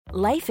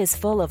Life is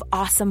full of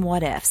awesome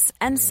what-ifs,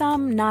 and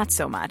some not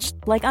so much,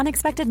 like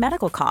unexpected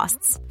medical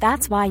costs.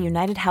 That's why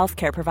United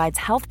Healthcare provides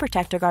Health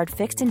Protector Guard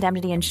fixed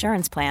indemnity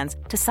insurance plans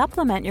to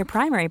supplement your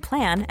primary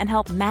plan and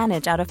help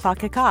manage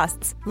out-of-pocket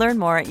costs. Learn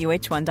more at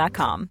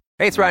UH1.com.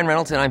 Hey, it's Ryan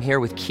Reynolds, and I'm here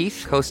with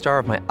Keith, co-star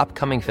of my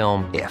upcoming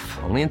film, If,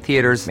 only in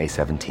theaters May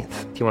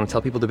 17th. Do you want to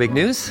tell people the big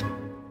news?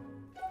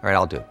 All right,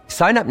 I'll do it.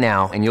 Sign up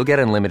now and you'll get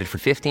unlimited for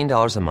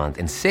 $15 a month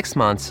and 6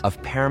 months of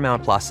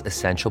Paramount Plus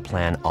Essential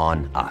Plan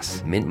on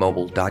us.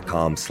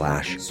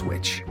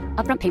 MintMobile.com/switch.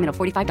 Upfront payment of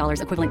 $45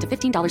 equivalent to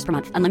 $15 per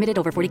month. Unlimited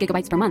over 40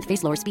 gigabytes per month.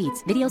 Face lower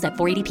speeds. Videos at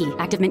 480p.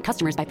 Active Mint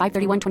customers by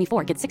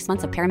 531.24 get 6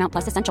 months of Paramount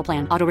Plus Essential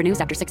Plan. Auto renews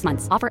after 6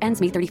 months. Offer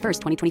ends May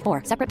 31st,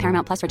 2024. Separate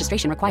Paramount Plus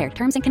registration required.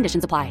 Terms and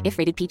conditions apply if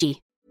rated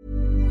PG.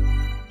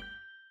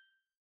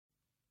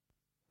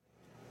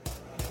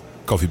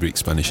 Coffee Break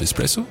Spanish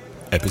Espresso,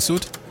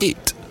 Episode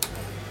 8.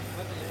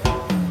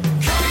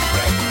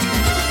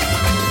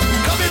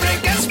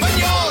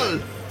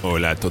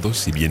 Hola a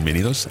todos y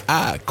bienvenidos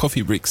a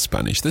Coffee Break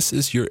Spanish. This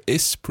is your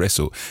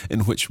espresso,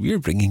 in which we are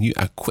bringing you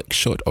a quick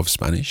shot of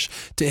Spanish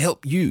to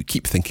help you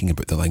keep thinking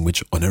about the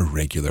language on a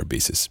regular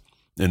basis.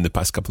 In the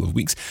past couple of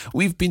weeks,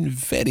 we've been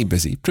very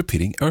busy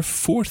preparing our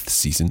 4th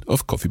season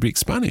of Coffee Break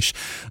Spanish,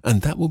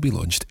 and that will be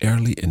launched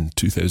early in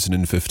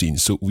 2015,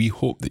 so we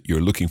hope that you're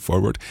looking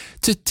forward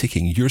to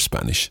taking your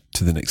Spanish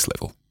to the next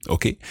level.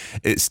 Okay,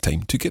 it's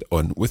time to get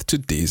on with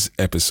today's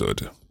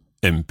episode.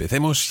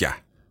 Empecemos ya.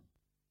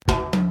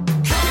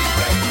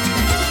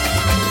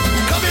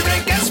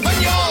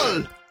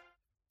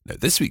 Now,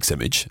 this week's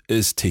image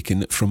is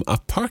taken from a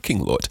parking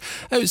lot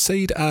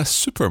outside a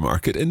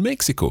supermarket in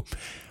Mexico.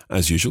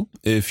 As usual,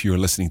 if you're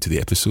listening to the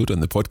episode on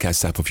the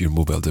podcast app of your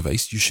mobile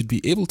device, you should be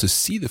able to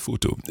see the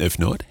photo. If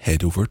not,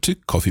 head over to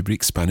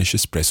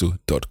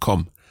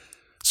coffeebreakspanishes.com.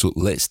 So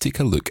let's take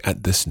a look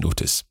at this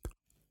notice.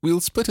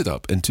 We'll split it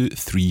up into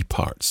 3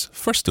 parts.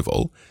 First of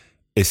all,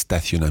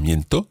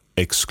 estacionamiento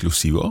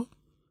exclusivo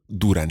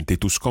durante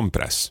tus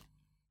compras.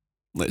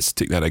 Let's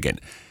take that again.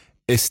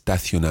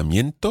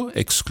 Estacionamiento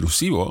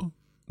exclusivo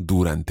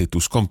durante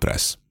tus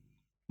compras.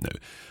 Now,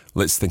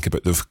 let's think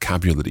about the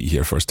vocabulary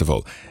here first of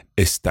all.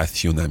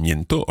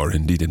 Estacionamiento, or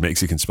indeed in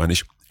Mexican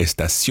Spanish,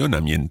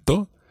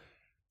 estacionamiento,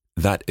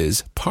 that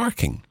is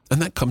parking.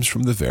 And that comes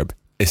from the verb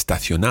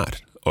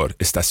estacionar, or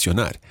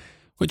estacionar,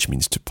 which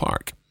means to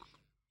park.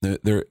 Now,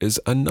 there is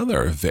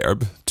another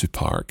verb to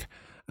park,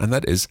 and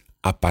that is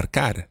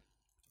aparcar,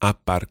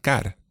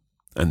 aparcar.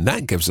 And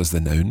that gives us the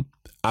noun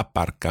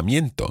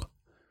aparcamiento.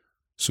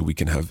 So we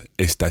can have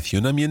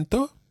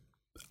estacionamiento,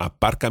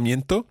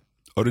 aparcamiento,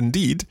 or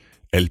indeed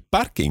el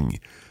parking.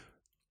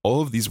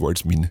 All of these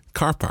words mean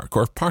car park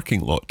or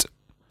parking lot.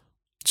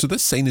 So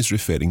this sign is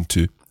referring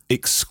to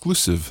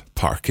exclusive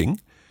parking,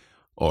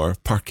 or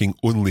parking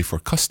only for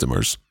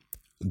customers,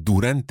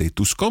 durante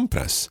tus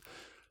compras,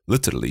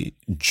 literally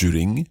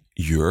during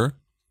your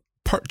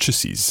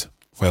purchases,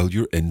 while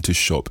you're in to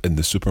shop in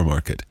the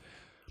supermarket.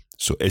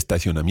 So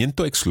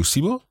estacionamiento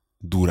exclusivo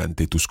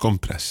durante tus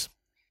compras.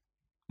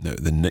 Now,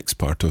 the next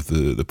part of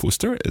the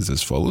poster is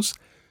as follows.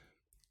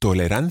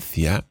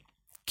 Tolerancia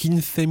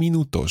 15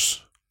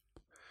 minutos.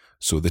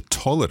 So the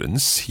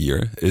tolerance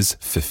here is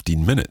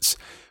 15 minutes.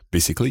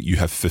 Basically, you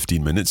have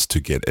 15 minutes to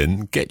get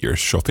in, get your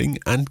shopping,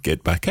 and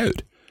get back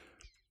out.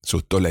 So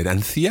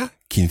tolerancia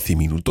 15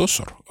 minutos,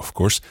 or of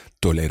course,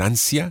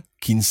 tolerancia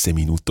 15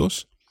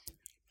 minutos.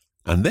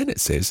 And then it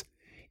says,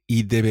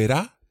 y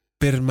deberá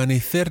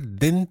permanecer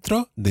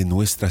dentro de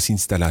nuestras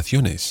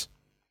instalaciones.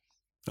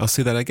 I'll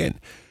say that again.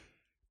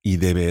 Y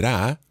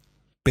deberá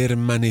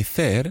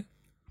permanecer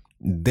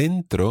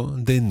dentro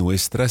de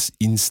nuestras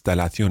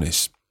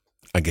instalaciones.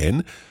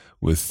 Again,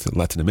 with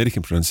Latin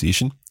American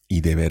pronunciation, y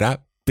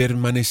deberá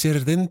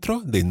permanecer dentro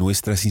de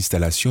nuestras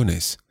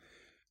instalaciones.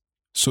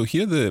 So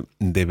here the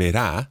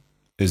deberá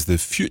is the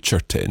future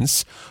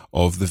tense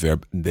of the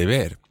verb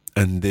deber.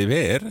 And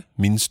deber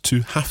means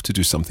to have to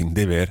do something.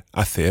 Deber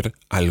hacer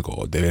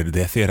algo, deber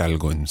de hacer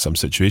algo in some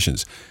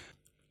situations.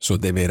 So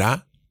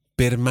deberá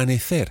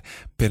permanecer.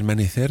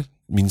 Permanecer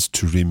means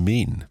to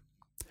remain.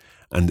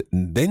 And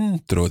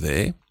dentro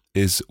de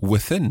is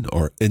within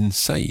or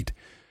inside.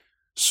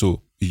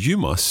 So you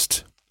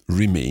must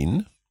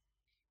remain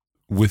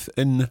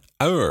within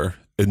our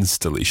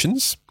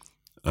installations,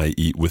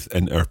 i.e.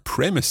 within our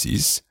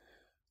premises,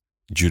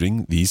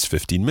 during these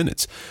 15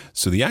 minutes.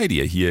 So the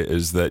idea here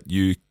is that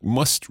you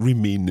must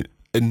remain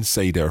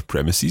inside our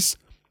premises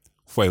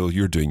while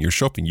you're doing your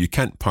shopping. You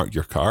can't park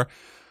your car,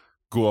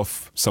 go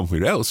off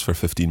somewhere else for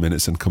 15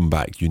 minutes and come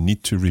back. You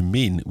need to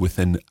remain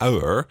within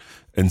our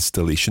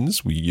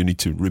installations. You need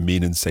to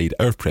remain inside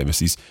our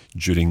premises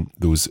during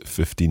those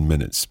 15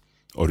 minutes.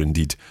 Or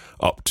indeed,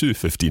 up to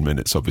 15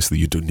 minutes. Obviously,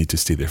 you don't need to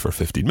stay there for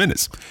 15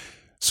 minutes.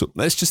 So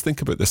let's just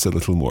think about this a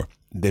little more.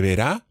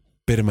 Deberá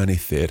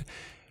permanecer,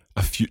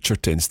 a future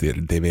tense there,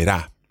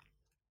 deberá.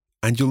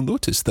 And you'll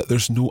notice that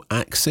there's no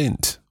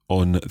accent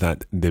on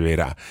that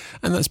deberá.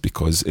 And that's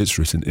because it's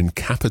written in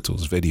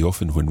capitals. Very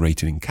often when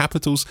writing in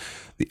capitals,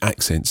 the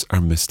accents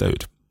are missed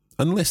out.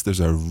 Unless there's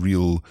a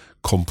real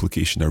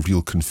complication, a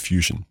real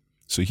confusion.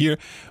 So here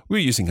we're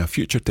using a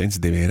future tense,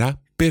 deberá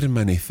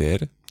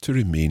permanecer, to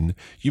remain.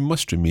 You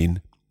must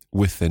remain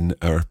within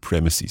our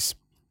premises.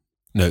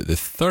 Now, the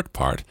third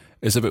part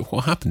is about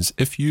what happens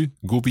if you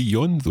go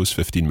beyond those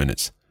 15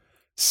 minutes.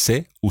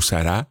 Se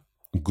usará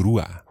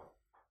grúa.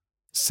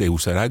 Se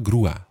usará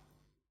grúa.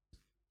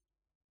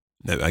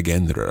 Now,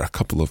 again, there are a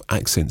couple of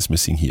accents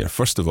missing here.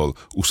 First of all,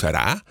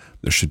 usará,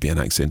 there should be an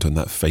accent on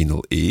that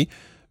final A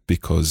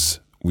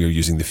because we're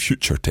using the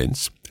future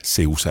tense.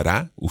 Se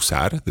usará,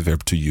 usar, the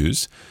verb to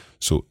use.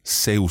 So,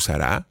 se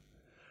usará.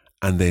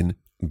 And then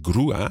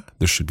grúa,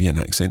 there should be an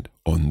accent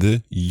on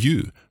the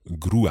U,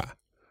 grúa.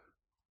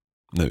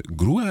 Now,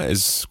 grúa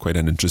is quite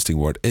an interesting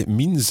word. It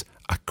means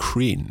a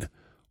crane,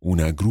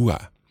 una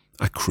grúa,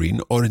 a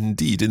crane, or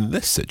indeed, in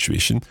this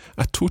situation,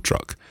 a tow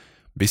truck.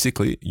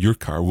 Basically, your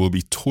car will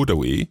be towed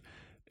away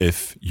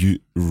if you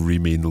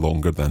remain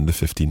longer than the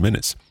 15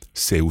 minutes.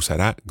 Se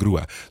usará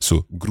grúa.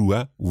 So,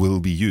 grúa will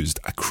be used.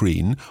 A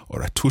crane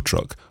or a tow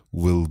truck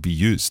will be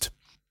used.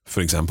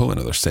 For example,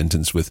 another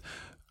sentence with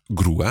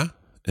grúa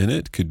in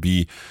it could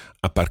be: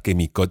 aparqué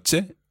mi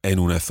coche en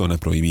una zona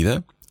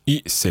prohibida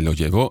y se lo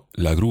llevó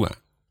la grúa.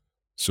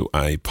 So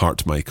I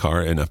parked my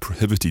car in a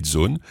prohibited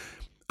zone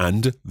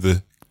and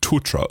the tow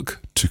truck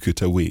took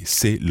it away.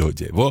 Se lo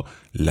llevó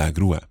la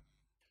grúa.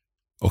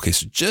 Okay,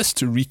 so just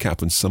to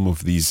recap on some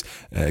of these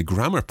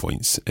grammar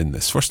points in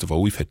this. First of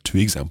all, we've had two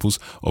examples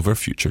of our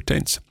future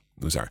tense.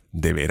 Those are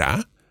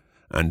deberá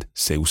and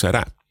se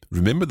usará.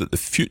 Remember that the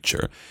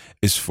future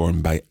is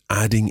formed by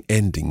adding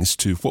endings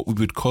to what we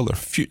would call our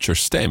future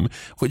stem,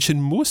 which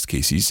in most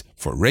cases,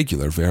 for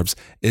regular verbs,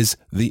 is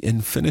the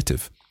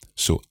infinitive.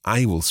 So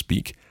I will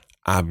speak,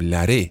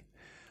 hablaré.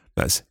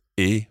 That's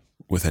A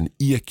with an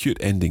E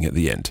acute ending at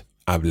the end.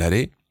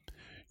 Hablaré.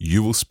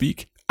 You will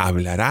speak,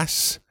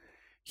 hablarás.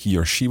 He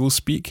or she will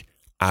speak,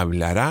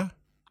 hablará.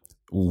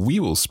 We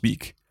will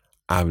speak,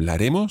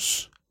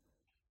 hablaremos.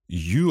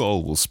 You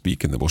all will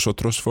speak in the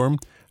vosotros form,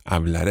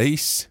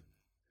 hablaréis.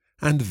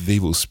 And they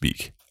will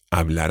speak,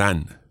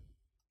 hablarán.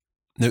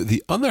 Now,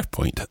 the other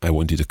point I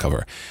wanted to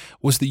cover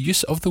was the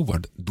use of the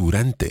word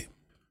durante.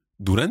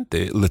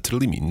 Durante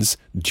literally means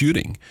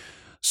during.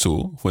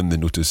 So, when the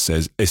notice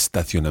says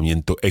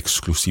estacionamiento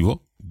exclusivo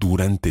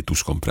durante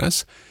tus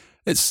compras,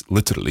 it's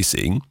literally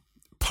saying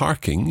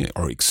parking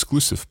or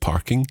exclusive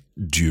parking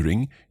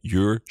during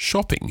your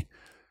shopping.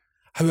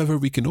 However,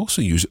 we can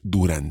also use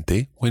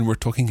durante when we're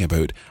talking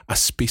about a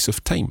space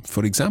of time.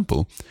 For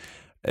example,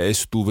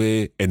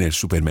 estuve en el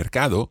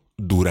supermercado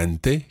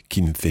durante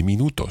 15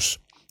 minutos.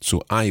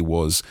 So I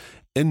was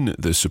in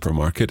the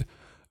supermarket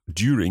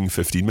during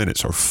 15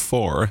 minutes or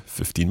for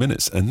 15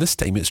 minutes. And this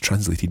time it's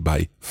translated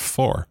by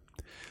for.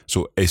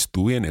 So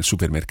estuve en el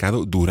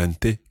supermercado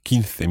durante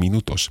 15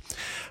 minutos.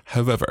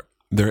 However,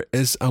 there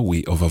is a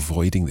way of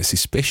avoiding this,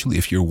 especially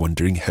if you're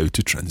wondering how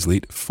to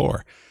translate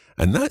for.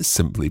 And that's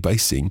simply by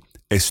saying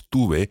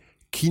estuve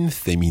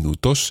 15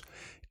 minutos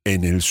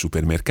en el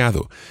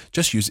supermercado.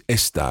 Just use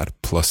estar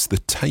plus the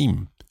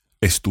time.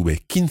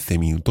 Estuve 15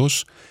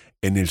 minutos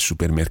en el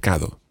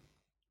supermercado.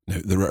 Now,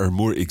 there are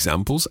more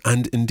examples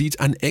and indeed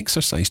an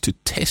exercise to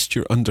test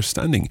your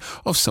understanding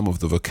of some of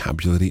the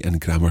vocabulary and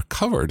grammar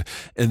covered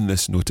in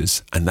this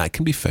notice, and that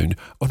can be found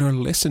on our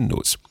lesson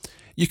notes.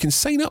 You can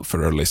sign up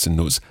for our lesson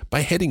notes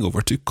by heading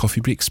over to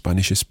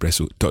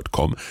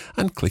coffeebreakspanishes.com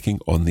and clicking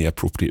on the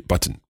appropriate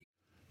button.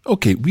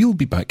 Okay, we'll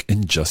be back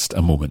in just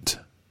a moment.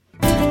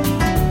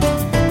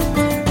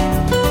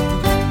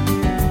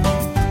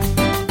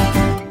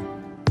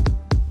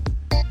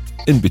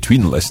 In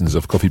between lessons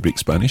of Coffee Break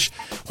Spanish,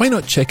 why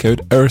not check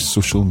out our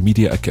social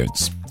media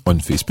accounts? On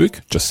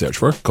Facebook, just search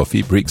for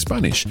Coffee Break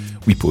Spanish.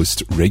 We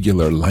post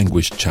regular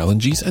language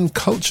challenges and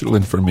cultural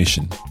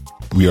information.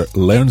 We are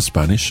Learn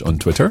Spanish on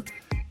Twitter,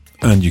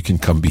 and you can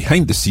come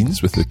behind the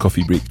scenes with the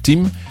Coffee Break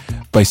team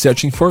by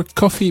searching for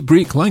Coffee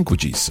Break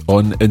Languages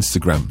on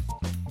Instagram.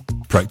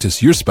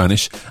 Practice your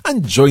Spanish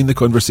and join the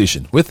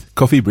conversation with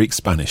Coffee Break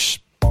Spanish.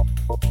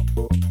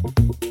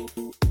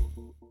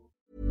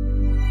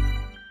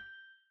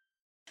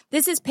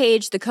 This is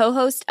Paige, the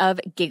co-host of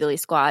Giggly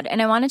Squad, and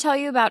I want to tell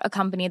you about a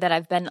company that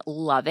I've been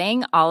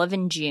loving, Olive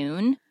 &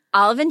 June.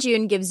 Olive &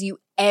 June gives you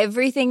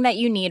everything that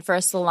you need for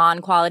a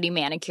salon-quality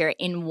manicure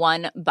in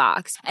one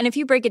box. And if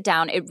you break it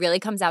down, it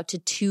really comes out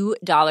to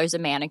 $2 a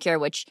manicure,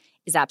 which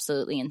is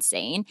absolutely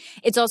insane.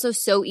 It's also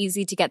so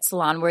easy to get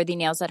salon-worthy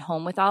nails at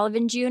home with Olive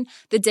 & June.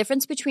 The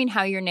difference between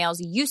how your nails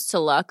used to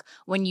look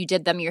when you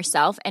did them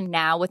yourself and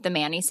now with the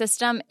Mani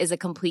system is a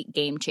complete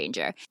game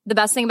changer. The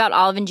best thing about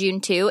Olive & June,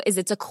 too, is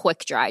it's a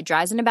quick dry.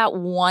 Dries in about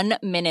 1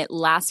 minute,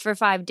 lasts for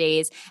 5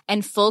 days,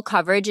 and full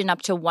coverage in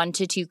up to 1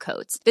 to 2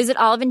 coats. Visit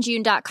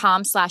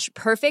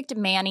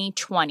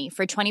oliveandjune.com/perfectmani20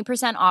 for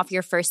 20% off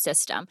your first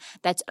system.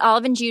 That's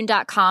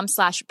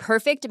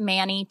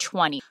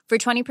oliveandjune.com/perfectmani20 for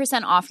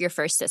 20% off your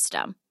first system.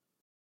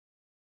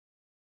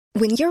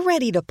 When you're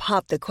ready to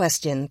pop the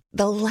question,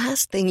 the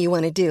last thing you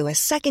want to do is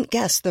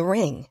second-guess the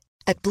ring.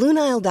 At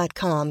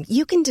BlueNile.com,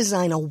 you can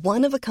design a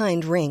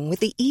one-of-a-kind ring with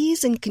the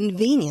ease and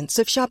convenience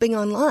of shopping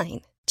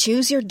online.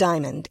 Choose your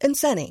diamond and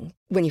setting.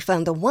 When you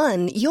find the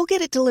one, you'll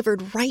get it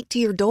delivered right to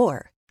your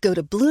door. Go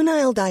to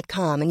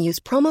BlueNile.com and use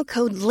promo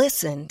code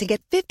LISTEN to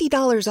get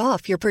 $50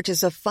 off your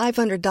purchase of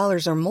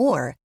 $500 or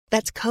more.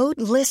 That's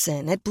code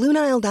LISTEN at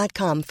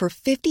BlueNile.com for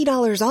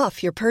 $50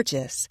 off your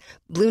purchase.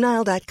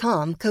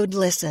 BlueNile.com, code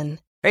LISTEN.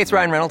 Hey, it's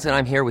Ryan Reynolds, and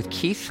I'm here with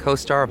Keith,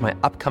 co-star of my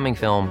upcoming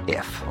film,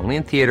 If, only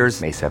in theaters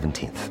May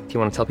 17th. Do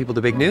you want to tell people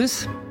the big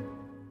news?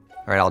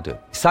 All right, I'll do it.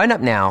 Sign up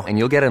now and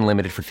you'll get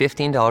unlimited for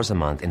 $15 a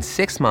month and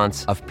 6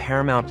 months of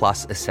Paramount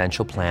Plus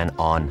Essential Plan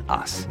on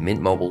us.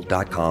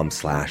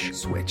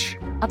 MintMobile.com/switch.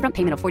 Upfront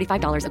payment of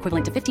 $45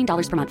 equivalent to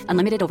 $15 per month.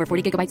 Unlimited over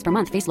 40 gigabytes per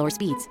month. Face lower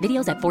speeds.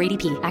 Videos at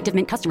 480p. Active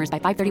Mint customers by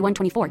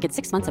 531.24 get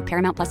 6 months of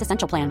Paramount Plus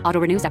Essential Plan.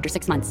 Auto renews after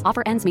 6 months.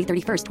 Offer ends May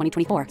 31st,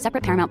 2024.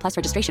 Separate Paramount Plus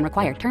registration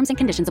required. Terms and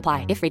conditions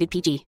apply if rated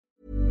PG.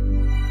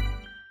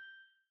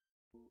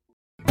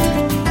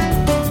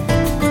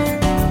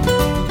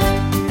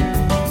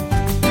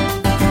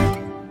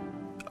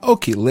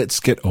 Okay,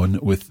 let's get on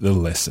with the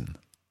lesson.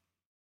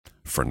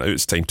 For now,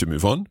 it's time to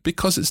move on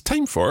because it's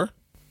time for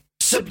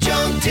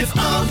Subjunctive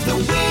of the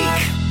Week.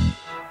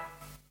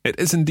 It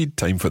is indeed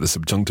time for the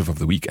subjunctive of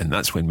the week, and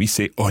that's when we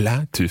say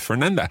hola to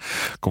Fernanda.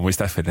 ¿Cómo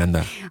está,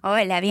 Fernanda?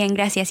 Hola, bien,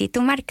 gracias. ¿Y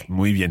tú, Marc?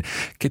 Muy bien.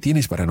 ¿Qué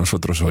tienes para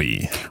nosotros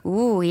hoy?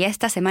 Y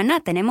esta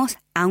semana tenemos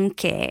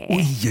aunque.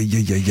 Uy,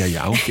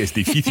 aunque es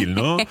difícil,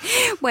 ¿no?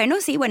 Bueno,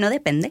 sí,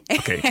 depende.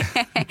 Okay.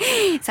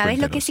 ¿Sabes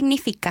lo que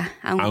significa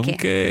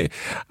aunque?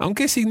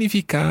 Aunque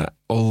significa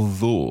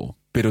although,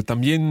 pero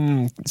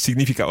también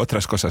significa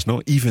otras cosas, ¿no?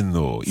 Even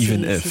though,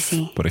 even if,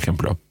 sí. Por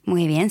ejemplo.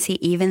 Muy bien, sí,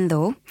 even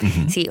though.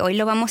 Uh-huh. Sí, hoy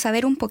lo vamos a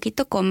ver un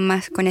poquito con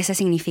ese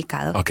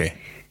significado. Ok.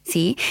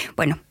 Sí,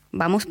 bueno,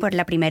 vamos por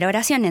la primera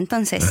oración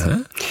entonces.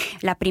 Uh-huh.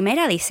 La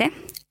primera dice,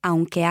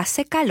 aunque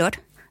hace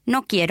calor,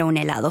 no quiero un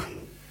helado.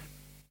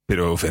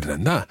 Pero,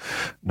 Fernanda,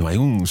 no hay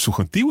un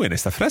subjuntivo en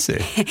esta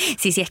frase.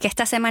 Sí, es que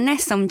esta semana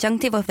es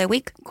Subjunctive of the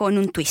Week con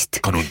un twist.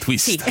 Con un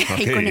twist. Sí,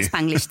 Okay. y con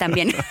Spanglish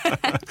también.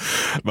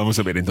 Vamos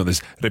a ver,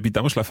 entonces,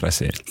 repitamos la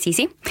frase.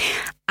 Sí.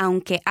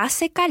 Aunque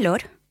hace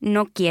calor,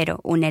 no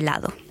quiero un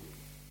helado.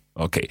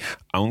 Ok,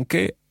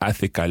 aunque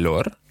hace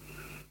calor,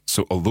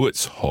 so although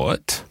it's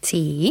hot,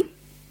 Sí.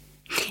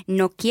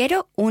 No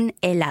quiero un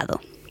helado.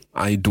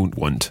 I don't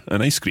want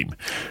an ice cream.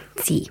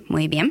 Sí,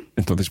 muy bien.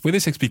 Entonces,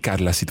 ¿puedes explicar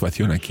la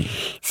situación aquí?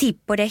 Sí,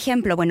 por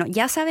ejemplo,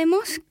 ya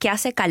sabemos que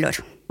hace calor.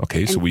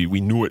 Okay, so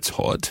we know it's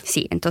hot.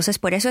 Sí, entonces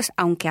por eso es,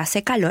 aunque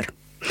hace calor,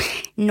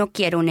 no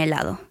quiero un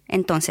helado.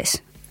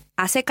 Entonces,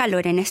 hace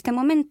calor en este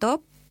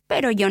momento,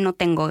 pero yo no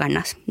tengo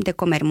ganas de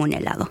comerme un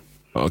helado.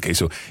 Okay,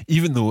 so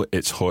even though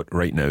it's hot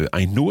right now,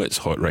 I know it's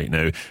hot right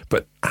now,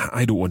 but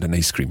I don't want an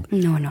ice cream.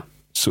 No.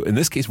 So in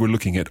this case, we're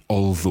looking at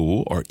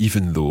although or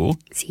even though,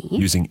 Sí.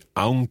 using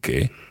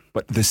aunque,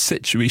 but the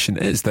situation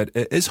is that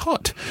it is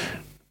hot.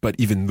 But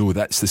even though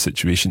that's the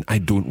situation, I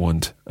don't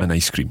want an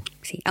ice cream.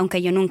 Sí,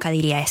 aunque yo nunca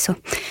diría eso.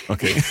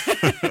 Okay.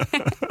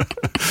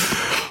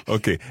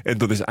 Okay,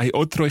 entonces hay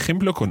otro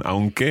ejemplo con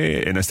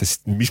aunque en esta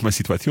misma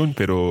situación,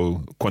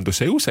 pero cuando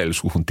se usa el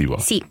subjuntivo.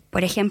 Sí,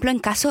 por ejemplo, en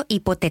caso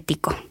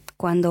hipotético,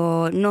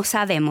 cuando no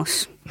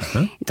sabemos.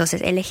 Ajá.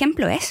 Entonces, el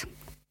ejemplo es,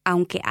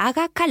 aunque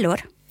haga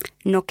calor,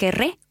 no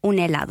querré un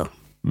helado.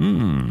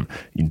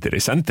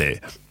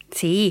 Interesante.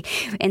 Sí,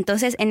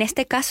 entonces en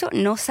este caso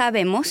no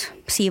sabemos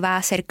si va a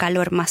hacer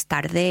calor más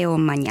tarde o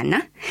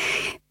mañana,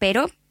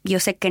 pero yo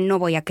sé que no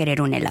voy a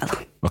querer un helado.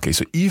 Okay,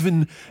 so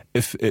even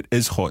if it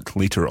is hot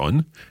later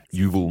on,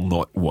 you will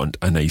not want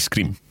an ice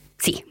cream.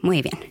 Sí,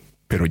 muy bien.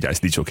 Pero ya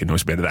has dicho que no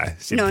es verdad.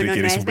 Siempre No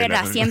quieres es un verdad.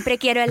 helado. Siempre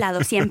quiero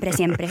helado, siempre.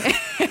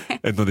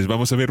 Entonces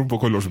vamos a ver un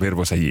poco los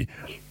verbos allí.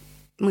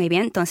 Muy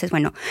bien, entonces,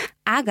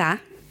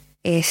 haga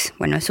es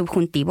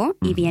subjuntivo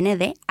y viene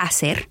de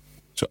hacer.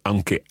 So,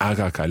 aunque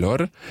haga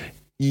calor,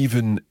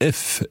 even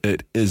if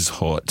it is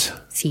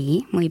hot.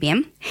 Sí, muy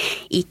bien.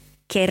 Y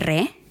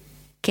querré,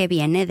 que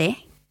viene de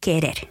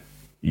querer.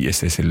 Y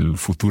ese es el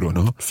futuro,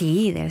 ¿no?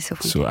 Sí, del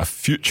subjuntivo. So a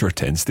future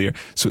tense there.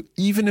 So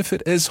even if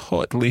it is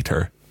hot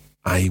later,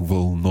 I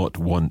will not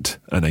want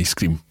an ice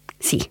cream.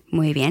 Sí,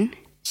 muy bien.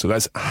 So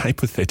that's a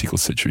hypothetical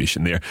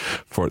situation there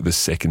for the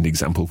second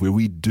example where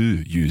we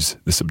do use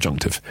the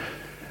subjunctive.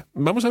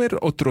 Vamos a ver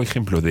otro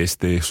ejemplo de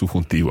este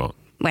subjuntivo.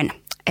 Bueno,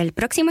 el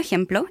próximo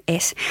ejemplo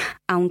es,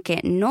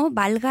 aunque no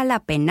valga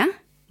la pena,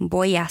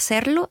 voy a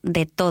hacerlo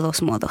de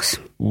todos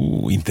modos.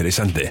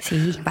 Interesante.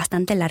 Sí,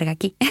 bastante larga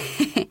aquí.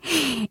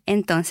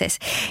 Entonces,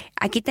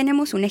 aquí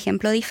tenemos un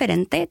ejemplo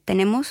diferente.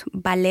 Tenemos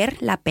valer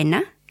la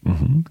pena.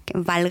 Uh-huh. Que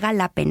valga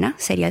la pena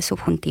sería el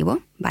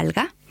subjuntivo,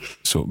 valga.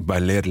 So,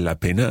 valer la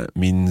pena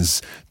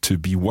means to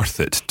be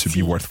worth it, to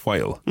be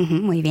worthwhile.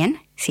 Muy bien,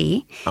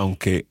 sí.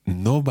 Aunque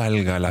no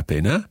valga la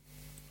pena,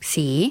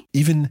 Sí,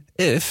 even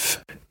if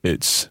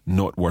it's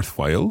not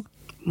worthwhile,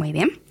 muy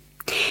bien.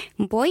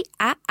 Voy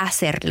a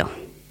hacerlo.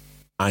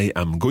 I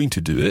am going to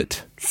do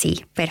it.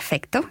 Sí,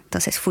 perfecto.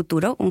 Entonces,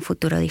 futuro, un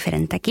futuro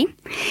diferente aquí.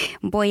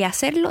 Voy a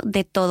hacerlo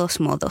de todos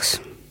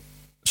modos.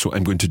 So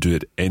I'm going to do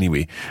it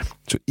anyway.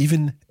 So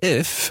even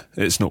if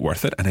it's not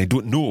worth it, and I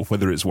don't know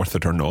whether it's worth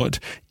it or not,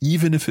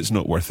 even if it's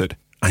not worth it,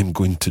 I'm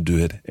going to do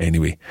it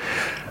anyway.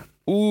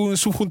 Un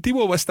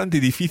subjuntivo bastante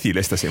difícil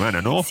esta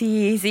semana, ¿no?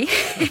 Sí.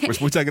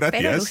 Pues muchas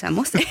gracias. Pero lo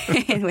usamos.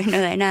 Bueno,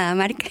 de nada,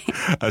 Mark.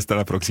 Hasta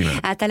la próxima.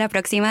 Hasta la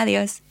próxima.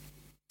 Adiós.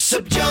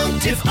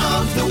 Subjunctive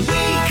of the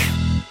week.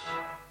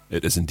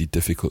 It is indeed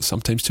difficult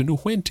sometimes to know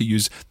when to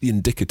use the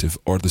indicative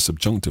or the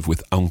subjunctive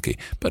with aunque,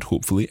 but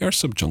hopefully our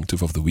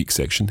subjunctive of the week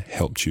section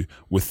helped you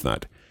with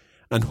that.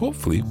 And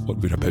hopefully what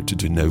we're about to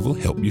do now will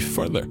help you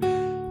further,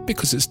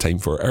 because it's time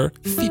for our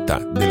cita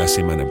de la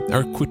semana,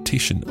 our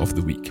quotation of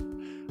the week.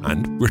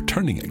 And we're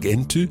turning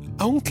again to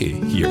aunque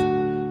here.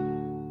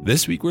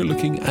 This week we're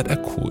looking at a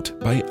quote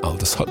by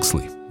Aldous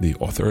Huxley, the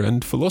author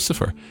and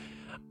philosopher.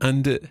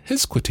 And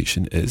his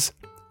quotation is,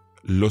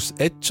 Los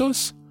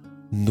hechos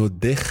no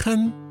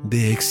dejan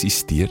de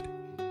existir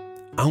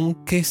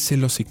aunque se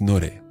los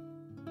ignore.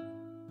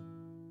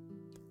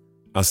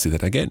 I'll say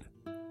that again.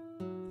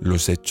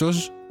 Los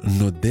hechos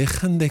no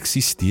dejan de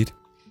existir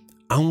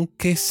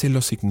aunque se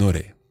los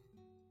ignore.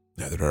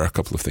 Now, there are a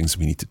couple of things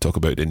we need to talk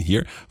about in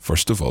here.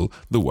 First of all,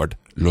 the word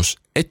los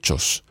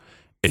hechos.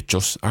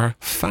 Hechos are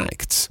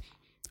facts.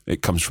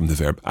 It comes from the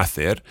verb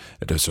hacer.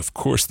 It is, of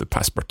course, the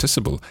past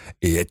participle.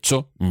 He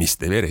hecho mis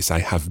deberes. I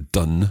have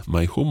done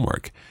my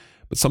homework.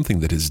 But something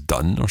that is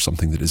done or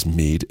something that is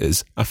made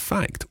is a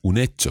fact, un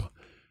hecho.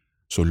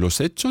 So, los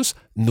hechos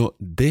no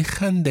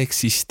dejan de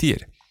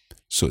existir.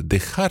 So,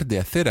 dejar de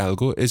hacer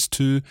algo is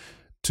to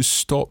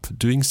stop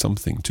doing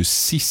something, to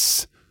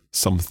cease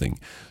something.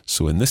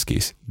 So, in this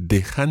case,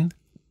 dejan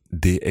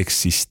de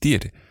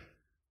existir.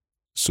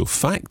 So,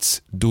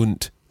 facts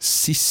don't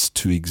cease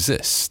to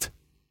exist,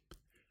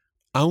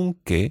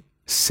 aunque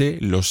se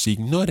los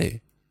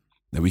ignore.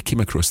 Now, we came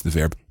across the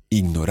verb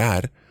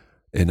ignorar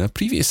in a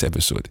previous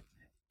episode.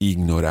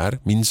 Ignorar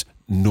means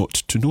not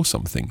to know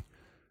something.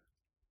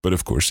 But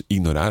of course,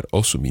 ignorar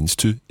also means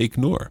to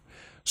ignore.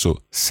 So,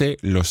 se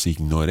los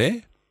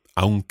ignore,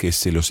 aunque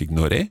se los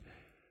ignore.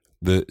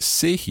 The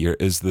se here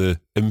is the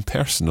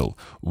impersonal,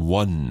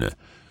 one.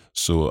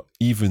 So,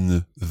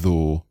 even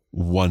though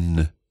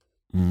one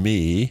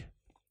may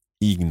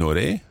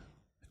ignore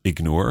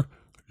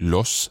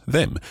los,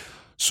 them.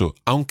 So,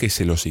 aunque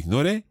se los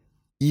ignore,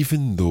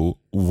 even though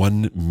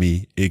one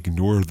may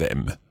ignore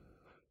them.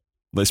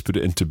 Let's put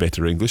it into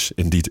better English,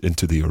 indeed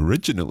into the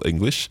original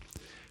English.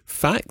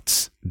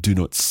 Facts do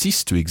not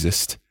cease to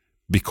exist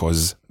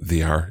because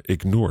they are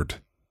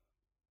ignored.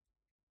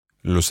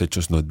 Los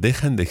hechos no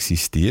dejan de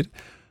existir.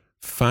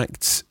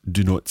 Facts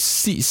do not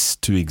cease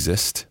to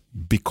exist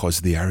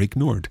because they are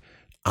ignored.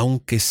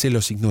 Aunque se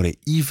los ignore,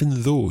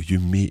 even though you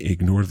may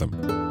ignore them.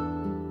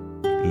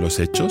 Los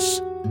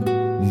hechos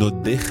no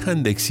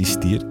dejan de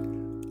existir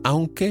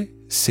aunque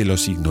se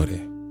los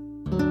ignore.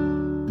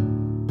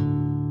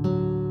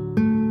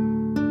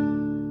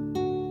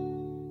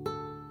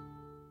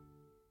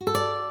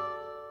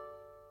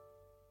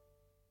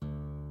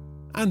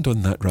 And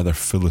on that rather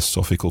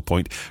philosophical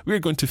point, we're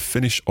going to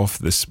finish off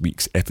this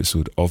week's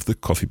episode of the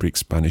Coffee Break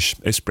Spanish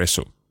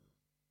Espresso.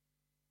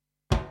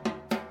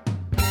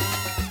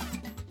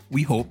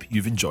 We hope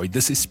you've enjoyed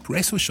this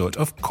espresso shot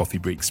of Coffee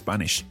Break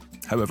Spanish.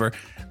 However,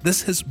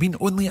 this has been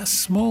only a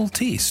small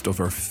taste of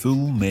our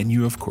full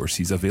menu of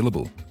courses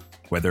available.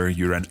 Whether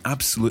you're an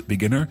absolute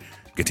beginner,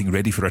 getting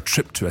ready for a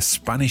trip to a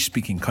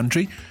Spanish-speaking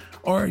country,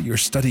 or you're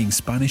studying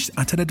Spanish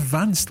at an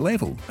advanced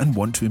level and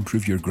want to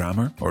improve your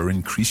grammar or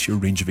increase your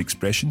range of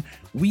expression,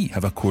 we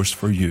have a course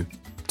for you.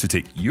 To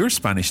take your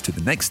Spanish to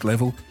the next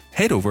level,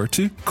 head over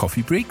to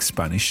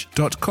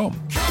coffeebreakspanish.com.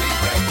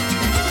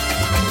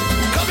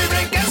 Coffee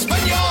Break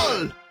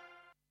Español!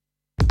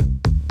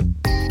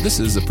 This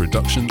is a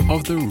production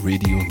of the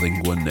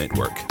Radiolingua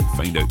Network.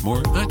 Find out more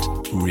at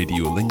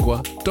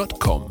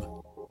radiolingua.com.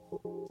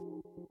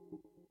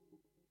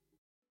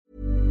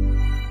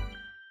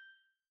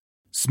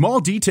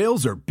 Small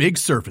details are big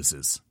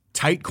surfaces.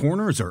 Tight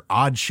corners are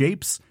odd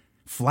shapes.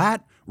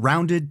 Flat,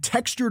 rounded,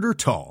 textured, or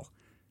tall.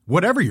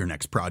 Whatever your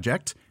next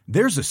project,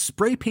 there's a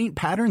spray paint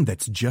pattern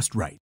that's just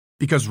right.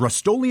 Because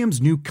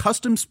Rust-Oleum's new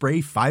Custom Spray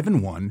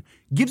 5-in-1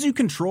 gives you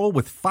control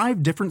with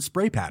 5 different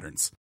spray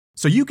patterns.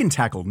 So you can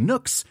tackle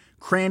nooks,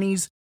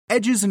 crannies,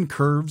 edges, and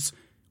curves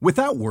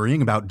without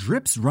worrying about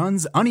drips,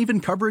 runs, uneven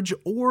coverage,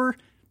 or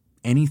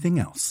anything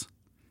else.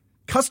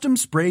 Custom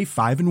Spray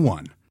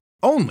 5-in-1.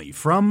 Only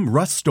from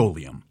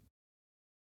Rust-Oleum.